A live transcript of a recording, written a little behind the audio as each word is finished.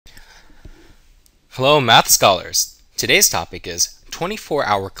Hello, math scholars. Today's topic is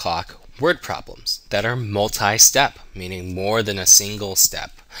 24-hour clock word problems that are multi-step, meaning more than a single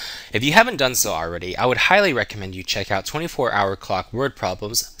step. If you haven't done so already, I would highly recommend you check out 24-hour clock word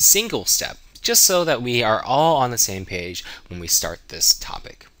problems single step, just so that we are all on the same page when we start this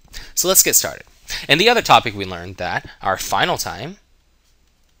topic. So let's get started. In the other topic, we learned that our final time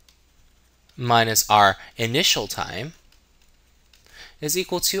minus our initial time is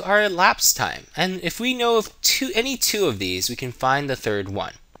equal to our elapsed time. And if we know of any two of these, we can find the third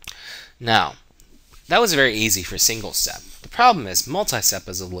one. Now, that was very easy for single step. The problem is multi-step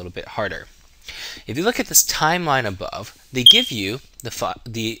is a little bit harder. If you look at this timeline above, they give you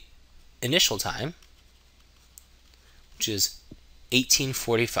the initial time, which is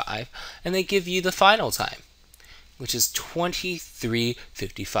 18:45, and they give you the final time, which is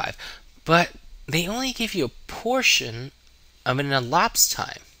 23:55. But they only give you a portion of an elapsed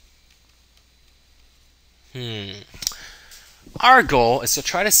time. Our goal is to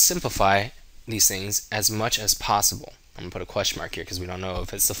try to simplify these things as much as possible. I'm going to put a question mark here because we don't know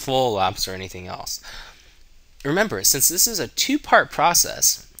if it's the full elapsed or anything else. Remember, since this is a two-part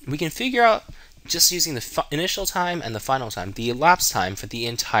process, we can figure out, just using the initial time and the final time, the elapsed time for the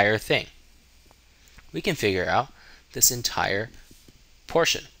entire thing. We can figure out this entire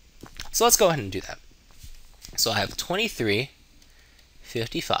portion. So let's go ahead and do that. So I have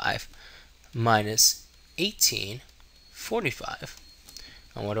 23:55 minus 18:45.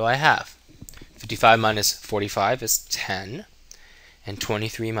 And what do I have? 55 minus 45 is 10. And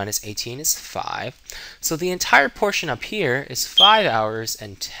 23 minus 18 is 5. So the entire portion up here is 5 hours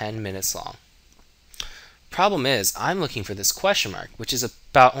and 10 minutes long. Problem is, I'm looking for this question mark, which is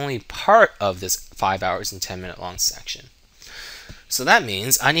about only part of this 5 hours and 10 minute long section. So that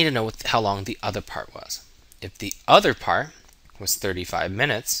means I need to know how long the other part was. If the other part was 35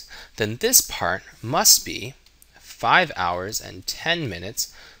 minutes, then this part must be 5 hours and 10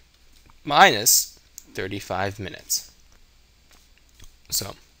 minutes minus 35 minutes.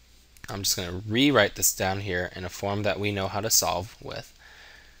 So I'm just going to rewrite this down here in a form that we know how to solve with.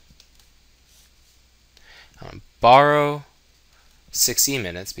 I'm going to borrow 60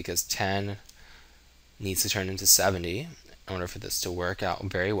 minutes because 10 needs to turn into 70 in order for this to work out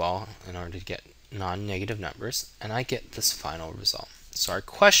very well in order to get non-negative numbers, and I get this final result. So our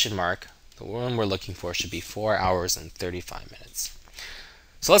question mark, the one we're looking for, should be 4 hours and 35 minutes.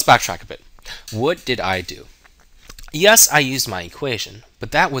 So let's backtrack a bit. What did I do? Yes, I used my equation,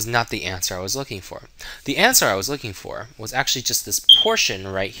 but that was not the answer I was looking for. The answer I was looking for was actually just this portion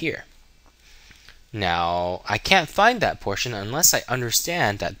right here. Now, I can't find that portion unless I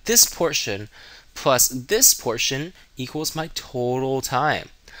understand that this portion plus this portion equals my total time.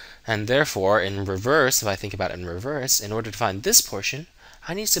 And therefore, in reverse, if I think about it in reverse, in order to find this portion,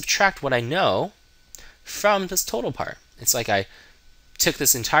 I need to subtract what I know from this total part. It's like I took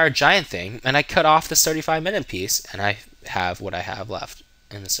this entire giant thing and I cut off this 35-minute piece, and I have what I have left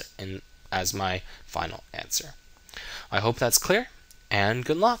as my final answer. I hope that's clear, and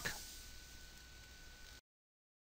good luck.